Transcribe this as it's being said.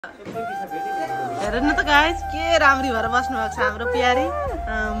हेर्नु त गाइस के राम्री भएर बस्नु भएको छ हाम्रो प्यारी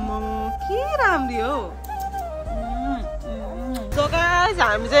के राम्री हो। सो गाइस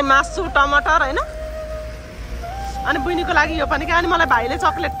हामी चाहिँ मासु टमाटर हैन अनि बुइनीको लागि यो पनि के अनि मलाई भाइले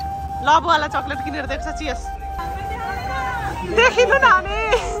चकलेट लभवाला चकलेट किनेर दिएको छ। चियर्स देखिनु न अनि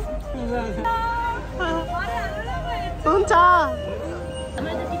हुन्छ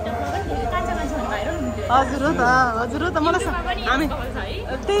हजुर हो त मलाई हामी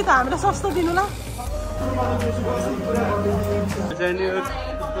त्यही त हामीलाई सस्तो दिनु ल।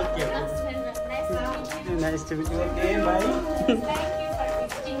 Nice to meet you again, bye.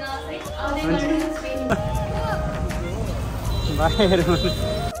 Bye everyone.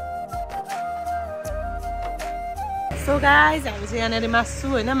 So guys हामी चाहिँ यहाँनिर मासु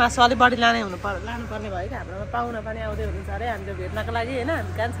होइन मासु अलिक बढी लानुपर्ने भयो कि हाम्रोमा पाहुना पनि आउँदै हुनुहुन्छ अरे हामीले भेट्नको लागि होइन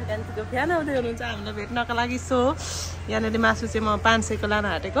हामी कान्छाकान्छीको फ्यान आउँदै हुनुहुन्छ हामीलाई भेट्नको लागि। सो यहाँनिर मासु चाहिँ म 500को लान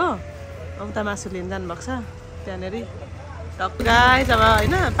आँटेको उता मासु लिन जानुभएको छ त्यहाँनिर गाइस अब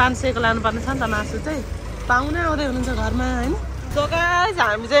होइन 500को लानुपर्ने छ नि त मासु चाहिँ पाहुना आउँदै हुनुहुन्छ घरमा होइन। सो गाइस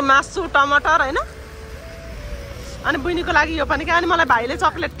हामी चाहिँ मासु टमाटर होइन अनि बुइनीको लागि यो पनि के अनि मलाई भाइले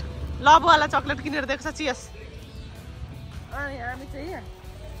चकलेट लभवाला चकलेट किनेर दिएको छ। चियर्स अनि हामी चाहिँ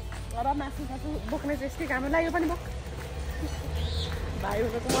घर मासु सासु बोक्ने चाहिँ यस्तै काम लाग्यो पनि बोक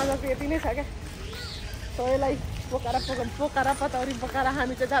भाइहरूको मजाको यति नै छ क्या। सो यसलाई पोकाएर पतौरी बोकाएर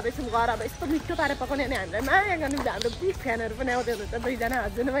हामी चाहिँ जाँदैछौँ घर। अब यस्तो मिठो पारेर पकाउने अनि हामीलाई माया गर्ने हाम्रो बिग फ्यानहरू पनि आउँदै हुनुहुन्छ 2जना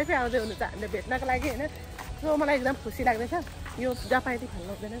हस्बेन्ड वाइफै आउँदै हुनुहुन्छ हामीले भेट्नको लागि होइन। सो मलाई एकदम खुसी लाग्दैछ यो जापाती खानु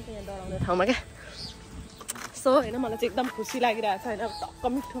लाग्दैन यहाँ डराउने ठाउँमा क्या। सो होइन मलाई चाहिँ एकदम खुसी लागिरहेको छ होइन टक्क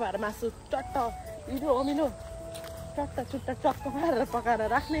मिठो भएर मासु चट्ट मिठो अमिलो चट्ट चुट्ट चक्क पारेर पकाएर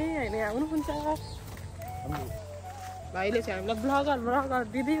राख्ने होइन आउनुहुन्छ। भाइले चाहिँ हामीलाई ब्लगर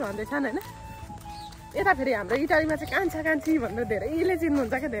दिदी भन्दैछन् होइन। यता फेरि हाम्रो इटालीमा चाहिँ कान्छाकान्छी भनेर धेरैले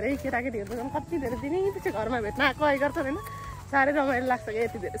चिन्नुहुन्छ क्या धेरै केटाकेटीहरू पनि कति धेरै दिनै पछि घरमा भेट्न आएको आइ गर्छन् होइन। साह्रै रमाइलो लाग्छ क्या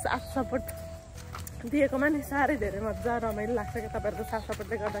यति धेरै साथ सपोर्ट दिएकोमा नि साह्रै धेरै मजा रमाइलो लाग्छ क्या तपाईँहरूको साथ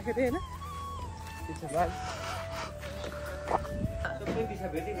सपोर्टले गर्दाखेरि होइन।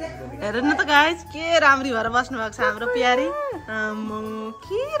 हेर्नु त गाइस के राम्री भएर बस्नु भएको छ हाम्रो प्यारी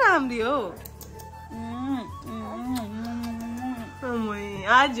के राम्री हो।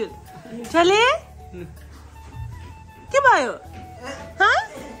 हजुर चले के भयो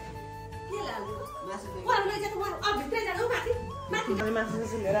मासु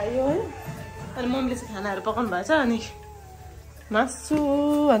लिएर आयो है अनि मम्मीले चाहिँ खानाहरू पकाउनु भएछ अनि मासु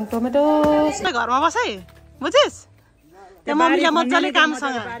अनि टमेटो घरमा बस है बुझिस् त्यो मम्मीलाई मजाले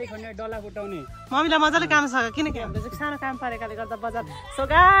कामसँग मम्मीलाई मजाले कामसँग किनकि हाम्रो चाहिँ सानो काम परेकाले गर्दा बजार। सो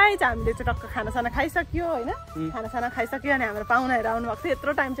गाइस हामीले चाहिँ टक्क खानासाना खाइसक्यो होइन खानासाना खाइसक्यो अनि हाम्रो पाहुनाहरू आउनु भएको थियो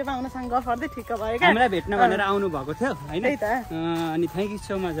यत्रो टाइम चाहिँ पाहुनासँग गफ गर्दै ठिक्क भयो क्या हामीलाई भेट्न भनेर आउनु भएको थियो हैन। त्यही त अनि थ्यांक यू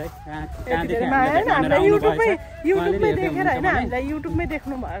सो मच है हामीलाई युट्युबमै देखेर होइन हामीलाई युट्युबमै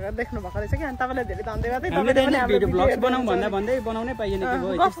देख्नु भएको रहेछ कि अनि तपाईँलाई धेरै धन्यवाद है। तपाईँले पनि हाम्रो ब्लग्स बनाउँ भन्दा भन्दै बनाउनै पाइएन के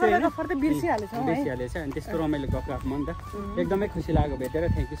भयो गफ गर्दै बिर्सिहालेछौँ है अनि त्यस्तो रमाइलो गफ गफमा नि त एकदमै खुसी लाग्यो भेटेर।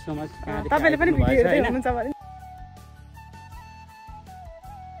 Thank you so much. तपाईले पनि भिडियो हेर्दै हुनुहुन्छ भने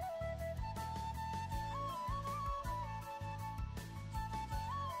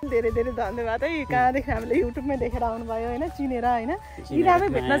धेरै धेरै धन्यवाद है। कहाँदेखि हामीले युट्युबमै देखेर आउनुभयो होइन चिनेर होइन इटामै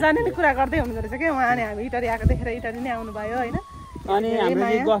भेट्न जाने नि कुरा गर्दै हुनुहुँदो रहेछ क्या उहाँले हामी इटाली आएको देखेर इटाली नै आउनुभयो होइन। अनि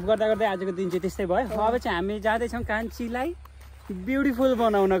हाम्रो गफ गर्दा गर्दै आजको दिन चाहिँ त्यस्तै भयो। अब चाहिँ हामी जाँदैछौँ कान्छीलाई ब्युटिफुल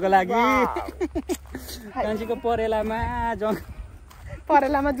बनाउनको लागि कान्छीको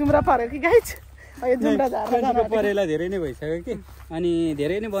परेलामा जुम्रा पर्यो कि गाइस यो जुम्रा कान्छीको परेला धेरै नै भइसक्यो कि अनि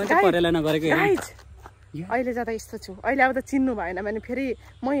धेरै नै भयो परेला नगरेको गाइस अहिले जाँदा यस्तो छु अहिले अब त चिन्नु भएन भने फेरि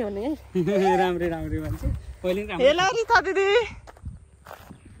मै हो नि है राम्रै मान्छे पहिले पनि हेलारी त दिदी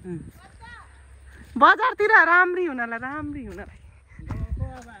बजारतिर राम्री हुनलाई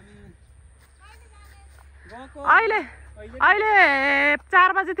अहिले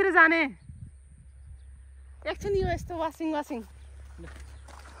 4 बजेतिर जाने एकछिन यो यस्तो वासिङ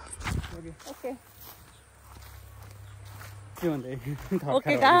ओके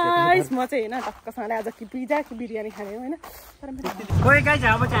ओके गाइस म चाहिँ होइन टक्कसँगले आज कि पिज्जा कि बिरयानी खाने होइन। खोइ गाइस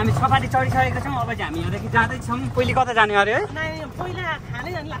अब चाहिँ हामी सफारी चढिसकेका छौँ। अब चाहिँ हामी यहाँदेखि जाँदैछौँ। पहिले कता जाने अरे है पहिला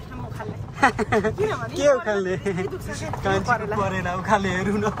खाने अनि लास्टमा उखाल्ने के उखाल्ने परेला उखाल्ने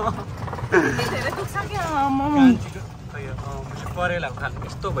हेरौँ न धेरै दुख्छ कि परेला उखाल्ने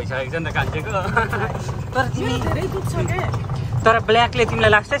यस्तो भइसकेको छ नि त कान्छेको तर तिमी धेरै दुख्छ के तर ब्ल्याकले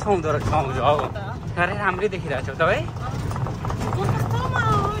तिमीलाई लाग्छ सुहाउँदो रहेछ हौ साह्रै राम्रै देखिरहेको छौ तपाईँ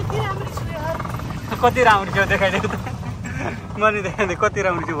कति राम्री छौ देखाइदिएको त मैले देखाइदिएँ कति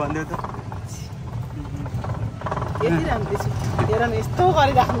राम्री छु भनिदियो त यति राम्रो छु हेर न यस्तो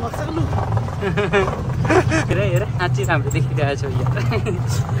गरिराख्नु पर्छ लु हेर साँच्चै राम्रो देखिरहेको छ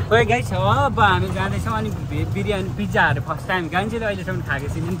यहाँ ओए गाइस अब हामी जाँदैछौँ अनि बिरयानी पिज्जाहरू फर्स्ट टाइम कान्छीले अहिलेसम्म खाएको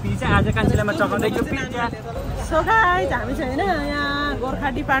छैन पिज्जा आज कान्छीलाई म चकाउँदैछु पिज्जा सो गाइस हामी चाहिँ होइन यहाँ गोर्खा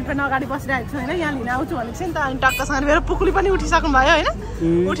डिपार्टमेन्ट अगाडि बसिरहेको छौँ होइन यहाँ लिन आउँछु भनेको छ नि त अनि टक्कसँग मेरो पुक्ली पनि उठिसक्नु भयो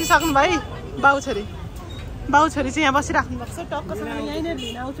होइन उठिसक्नु भयो बाउ छोरी चाहिँ यहाँ बसिराख्नु भएको छ टक्कसँग यहीँनिर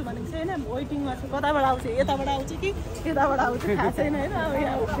लिन आउँछु भनेको छ होइन वेटिङमा छु कताबाट आउँछु यताबाट आउँछु कि यताबाट आउँछु थाहा छैन होइन अब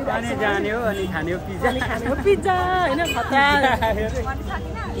यहाँ उभिरहेको जाने हो अनि खाने हो पिज्जा होइन खतरा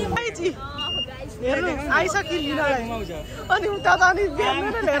हेर्नु आइसक्यो लिनलाई अनि उता त अनि बिहान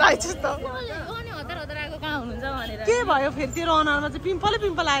लिएर आइछु त के भयो फेरि तेरो अनुहारमा चाहिँ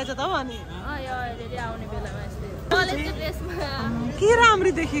पिम्पल आएछ त हौ अनि के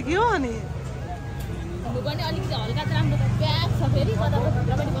राम्री देखेको हो अनि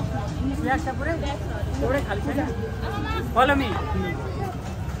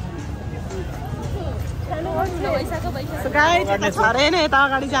छोरै नै यता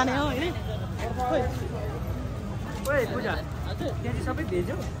अगाडि जाने हो होइन सबै भेज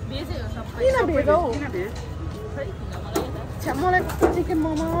हो किन भेज हौ मलाई चिकन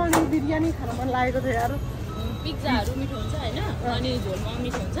मोमो अनि बिरयानी खान मन लागेको थियो यार पिज्जाहरू मिठो हुन्छ हैन अनि झोल मोमो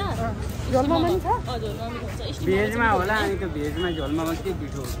मिठो हुन्छ झोल मोमो नि छ झोल मोमो मिठो हुन्छ भेजमा होला अनि त्यो भेजमा झोल मोमो के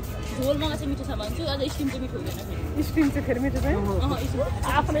मिठो हो झोल मोमो चाहिँ मिठो छ भन्छु अझ स्टिम चाहिँ मिठो हुँदैन फेरि स्टिम चाहिँ फेरि मिठो छैन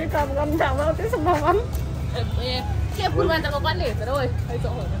आफ्नै काम गर्नु जामा त्यसो भगवान के पूर्वाञ्चलको कसले हेर्छ र ओइ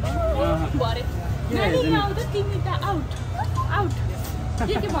भरे नानी आउँछ तिमी त आउट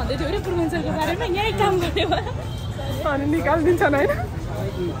के भन्दै थियो रे पूर्वाञ्चलको बारेमा यही काम गर्ने भयो अनि निकालिदिन्छन् होइन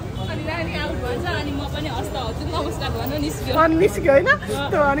अनि नानी आउट भन्छ अनि म पनि हस्त हजुर नमस्कार भन्नु निस्क्यो अनि निस्क्यो होइन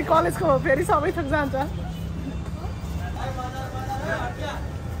त्यो अनि कलेजको फेरि सबै थोक जान्छ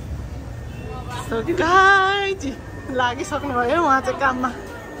लागिसक्नु भयो उहाँ चाहिँ काममा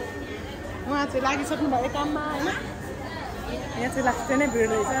लागिसक्नु भयो काममा होइन यहाँ चाहिँ लाग्छ नै भिड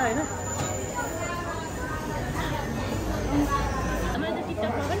रहेछ होइन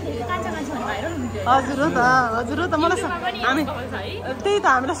हजुर हो त मलाई हामी त्यही त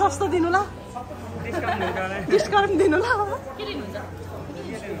हामीलाई सस्तो दिनु ल डिस्काउन्ट दिनु ल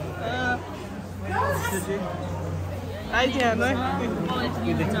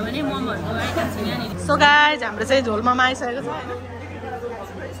सो गाइज हाम्रो चाहिँ झोल मोमो आइसकेको छ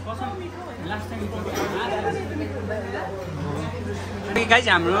गाइज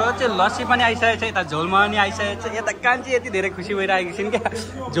हाम्रो चाहिँ लस्सी पनि आइसकेको छ यता झोल मोमो पनि आइसकेको छ यता कान्छी यति धेरै खुसी भइरहेको छिन् क्या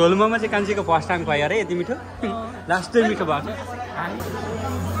झोल मोमो चाहिँ कान्छीको फर्स्ट टाइम खुवायो अरे यति मिठो लास्ट टाइम मिठो भएको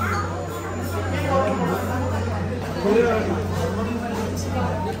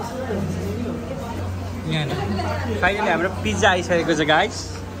फाइनली हाम्रो पिज्जा आइसकेको छ गाइज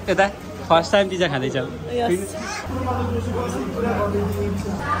यता first time pizza खाँदैछौँ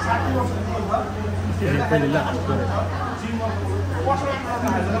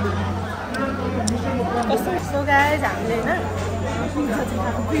so guys हामीले होइन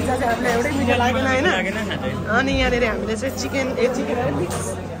पिज्जा चाहिँ हामीलाई एउटै मिठो लागेन होइन अनि यहाँनिर हामीले चाहिँ chicken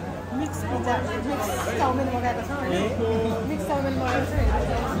mix pizza mix chowmein मगाएको छौँ होइन मिक्स चाउमिन मगाएको छ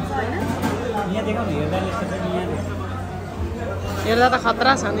होइन हेर्दा त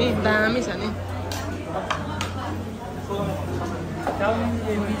खतरा छ नि दामी छ नि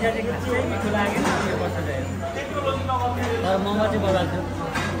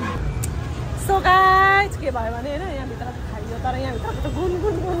सो गाइज के भयो भने होइन यहाँभित्र खाइयो तर यहाँभित्र त गुन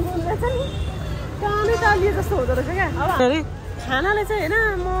रहेछ नि कानै टालियो जस्तो हुँदो रहेछ क्या अब खानाले चाहिँ होइन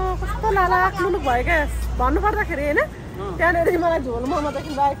म कस्तो लालाक्लुलुक भयो क्या भन्नुपर्दाखेरि होइन त्यहाँनिर मलाई झोल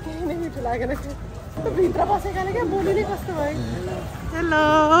मोमोदेखि बाहेक केही नै मिठो लागेन थियो त्यो भित्र बसेकाले क्या बोली नै कस्तो भयो हेलो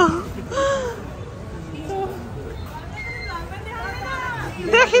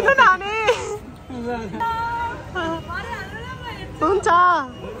देखिनु नानी हुन्छ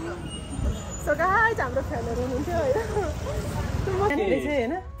सो गाइज हाम्रो फ्यानहरू हुनुहुन्थ्यो होइन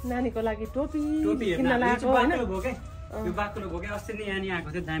होइन नानीको लागि टोपी किन्न लगाएको होइन यो बाक्लो भोके अस्ति नै यहाँ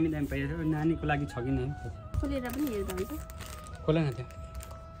आएको थियो दामी पाइरहेको नानीको लागि छ कि नै खोलेर पनि हेर्दा हुन्छ खोला न त्यो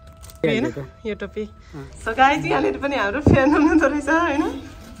होइन यो टोपी सो गाइज यहाँनिर पनि हाम्रो फ्यान हुनुहुँदो रहेछ होइन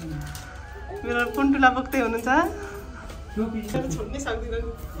मेरो पुन्टुला बोक्दै हुनुहुन्छ छोड्नै सक्दिनँ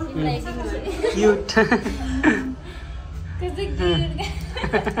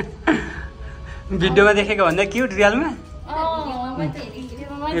भिडियोमा देखेको भन्दा क्युट रियलमा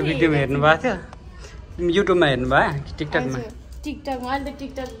यो भिडियोमा हेर्नु भएको थियो युट्युबमा हेर्नु भयो टिकटकमा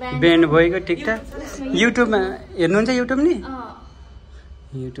ब्यान्ड भएको टिकटक युट्युबमा हेर्नुहुन्छ युट्युब नि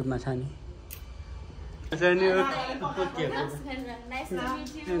युट्युबमा छ नि Nice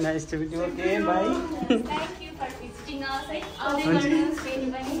to meet you. Okay, bye. Thank you for visiting us.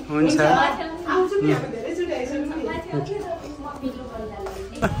 हुन्छ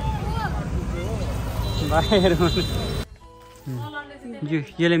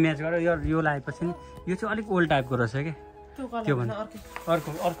यसले म्याच गर यो लगाएपछि नि यो चाहिँ अलिक ओल्ड टाइपको रहेछ क्या त्यो भन्दा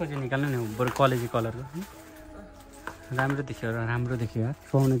अर्को चाहिँ निकाल्नु नि बरु कलेजी कलरको राम्रो देखियो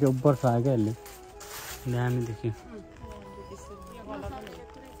सुहाउने चाहिँ उब्बर छ क्या यसले दामी देखियो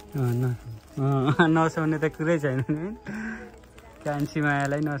नसुहाउने त कुरै छैन नि कान्छी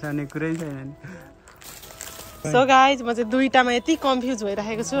मायालाई नसुहाउने कुरै छैन नि सो गाइज म चाहिँ दुईटामा यति कन्फ्युज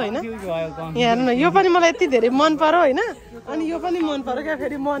भइरहेको छु होइन हेर्नु न यो पनि मलाई यति धेरै मन पर्यो होइन अनि यो पनि मन पर्यो क्या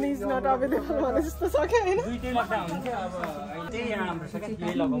फेरि मनी इज नट अभाइलेबल भने जस्तो छ क्या होइन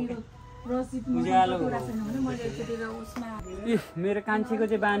मेरो कान्छीको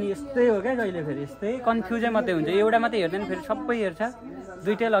चाहिँ बानी यस्तै हो क्या जहिले फेरि यस्तै कन्फ्युजै मात्रै हुन्छ एउटा मात्रै हेर्दैन फेरि सबै हेर्छ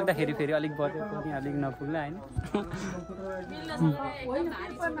दुइटै लग्दाखेरि फेरि अलिक बजेट पनि अलिक नपुग्ला होइन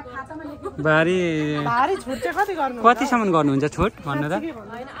भारी छुट चाहिँ कति गर्नु कतिसम्म गर्नुहुन्छ छुट भन्नु त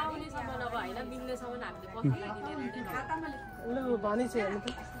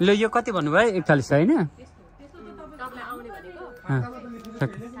ल यो कति भन्नुभयो 41 होइन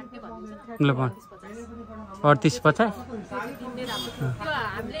ल 38 50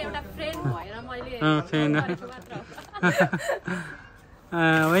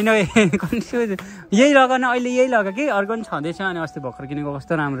 होइन कन्फ्युज यही लग न अहिले यही लग कि अर्को पनि छँदैछ अनि अस्ति भर्खर किनेको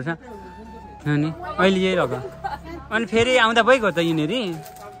कस्तो राम्रो छ अनि अहिले यही लग अनि फेरि आउँदा भइगयो त यिनीहरू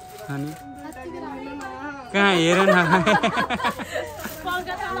अनि कहाँ हेर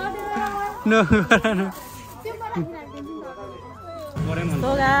न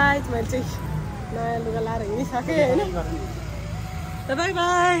गाइज मैले चाहिँ नयाँ लुगा लाएर हिँडिसकेँ होइन बाई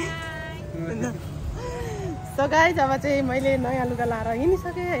बाई सो गाइज अब चाहिँ मैले नयाँ लुगा लाएर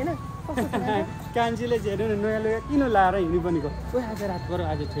हिँडिसकेँ होइन कान्छीले हेर्नु न नयाँ लुगा किन लाएर हिँड्नु परेको आज रात गर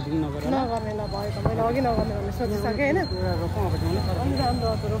आज छुट्टी नगर्ने ल भएको मैले अघि नगर्ने भनेर सोचिसकेँ होइन अनि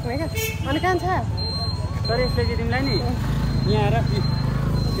राम्रो रोक्ने क्या अनि कान्छा तर यसले चाहिँ तिमीलाई नि यहाँ आएर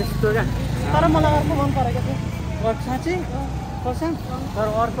यस्तो क्या तर मलाई अर्को मन परेको थियो अर्को साँच्चै कसम तर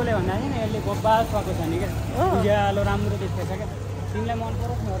अर्कोले भन्दा नि यसले बब्बाल सकेको छ नि क्या उज्यालो राम्रो देखेको छ क्या तिमीलाई मन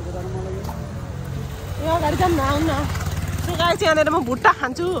परोस् न अर्को तर मलाई यो अगाडि जाऊँ न आउनु न सो गाइस यहाँनिर म भुट्टा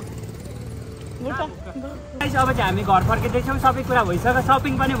खान्छु भुट्टा अब चाहिँ हामी घर फर्किँदैछौँ सबै कुरा भइसक्यो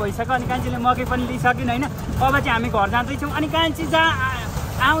सपिङ पनि भइसक्यो अनि कान्छीले मकै पनि लिइसकिन् होइन अब चाहिँ हामी घर जाँदैछौँ अनि कान्छी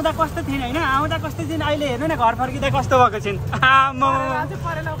आउँदा कस्तो थिएन होइन आउँदा कस्तो थिएन अहिले हेर्नु न घर फर्किँदा कस्तो भएको छिन्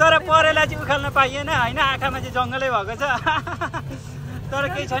तर परेला चाहिँ उखाल्न पाइएन होइन आँखामा चाहिँ जङ्गलै भएको छ तर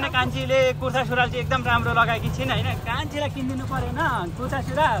केही छैन कान्छीले कुर्ता सुरुवाल चाहिँ एकदम राम्रो लगाएकी छिन् होइन कान्छीलाई किनिदिनु परेन कुर्ता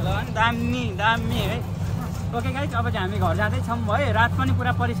सुरुवाल दामी दामी है ओके गाइस अब चाहिँ हामी घर जाँदैछौँ है रात पनि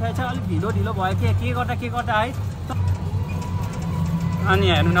पुरा परिसकेको छ अलिक ढिलो भयो के गर्दा है अनि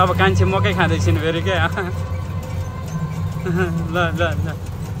हेर्नु न अब कान्छी मकै खाँदैछिन् फेरि क्या ल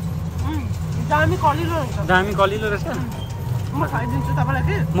दामी कलिलो रहेछ म खाइदिन्छु तपाईँलाई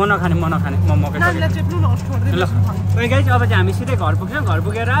के म नखाने म मकै चेप्नु न छोड्दिनु ल ओके गाइस अब चाहिँ हामी सिधै घर पुग्छौँ घर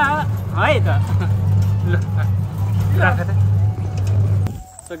पुगेर है त ल राख त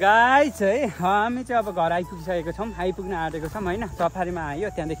सो गाइस है हामी चाहिँ अब घर आइपुगिसकेको छौँ आइपुग्न आँटेको छौँ होइन सफारीमा आयो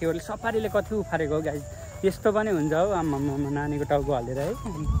त्यहाँदेखि सफारीले कति उफारेको हो गाइस यस्तो पनि हुन्छ हौ आम्मा नानीको टाउको हालेर है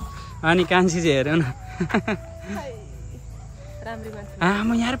अनि कान्छी चाहिँ हेरौँ न म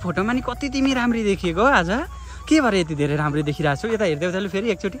यहाँ फोटोमा नि कति तिमी राम्री देखिएको आज के भएर यति धेरै राम्री देखिरहेको छु यता हेर्दै उताले फेरि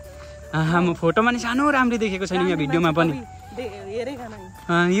एकचोटि म फोटोमा नि सानो राम्री देखेको छैन यहाँ भिडियोमा पनि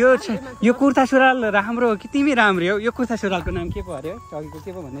यो कुर्ता सुरुवाल राम्रो हो कि तिमी राम्री हो यो कुर्ता सुरुवालको नाम के पो अरे चौकीको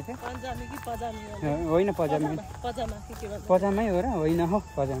के पो भन्ने थियो होइन पजामै हो र होइन हो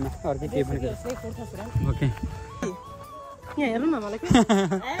पजामा अर्कै के पनि ओके यहाँ हेर्नु न मलाई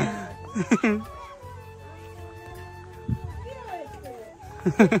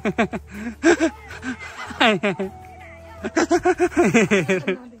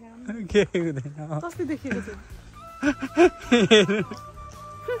के हुँदैन कस्तो देखिएको छ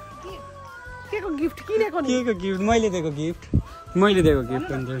केको गिफ्ट किनेको नि केको गिफ्ट मैले दिएको गिफ्ट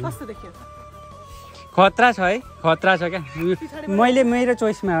कस्तो देखियो खतरा छ है खतरा छ क्या मैले मेरो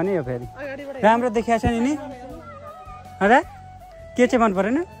चोइसमा हो नि यो फेरि राम्रो देखिएको छ नि अरे के चाहिँ मन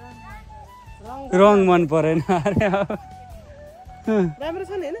परेन रङ मन परेन अरे राम्रो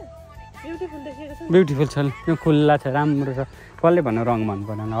छ नि हैन ब्युटिफुल छ यो खुल्ला छ राम्रो छ कसले भन्नु रङ मन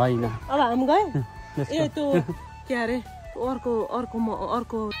परेन होइन अब हामी गए ए त्यो के अरे अर्को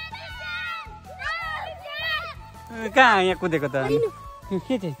कहाँ यहाँ कुदेको त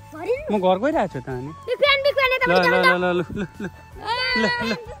के चाहिँ म घर गइरहेको छु त अनि ल ल ल ल ल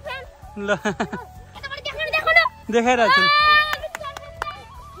ल ल देखाइरहेको छु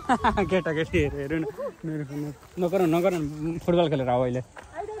केटाकेटी हेर न मेरो नगर नगर फुटबल खेलेर आऊ अहिले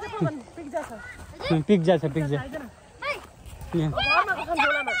पिज्जा छ पिज्जा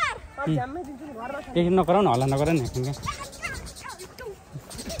नगराउ न हल्ला नगर नि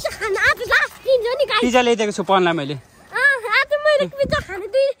पिज्जा ल्याइदिएको छु पनलाई मैले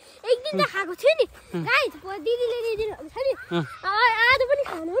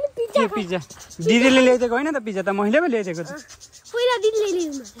पिज्जा दिदीले ल्याइदिएको होइन त पिज्जा त मैले पो ल्याइदिएको छु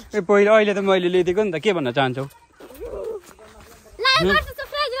ए पहिला अहिले त मैले ल्याइदिएको नि त के भन्न चाहन्छौ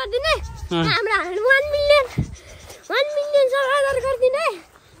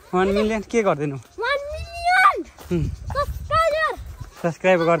 1 मिलियन के गर्दिनु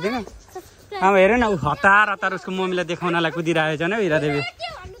सब्सक्राइब गर्दिनु अब हेर न ऊ हतार हतार उसको मम्मीलाई देखाउनलाई कुदिरहेको छ नि हिरादेवी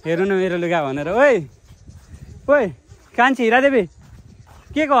हेर्नु न मेरो लुगा भनेर ओइ ओइ कान्छी हिरादेवी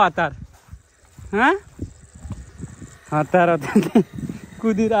के को हतार हतार हतार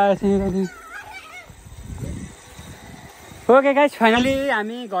कुदिरहेको छ हिरादेवी ओके गाइस फाइनली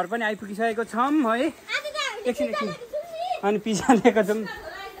हामी घर पनि आइपुगिसकेको छौँ है एकछिन अनि पिज्जा लिएको छौँ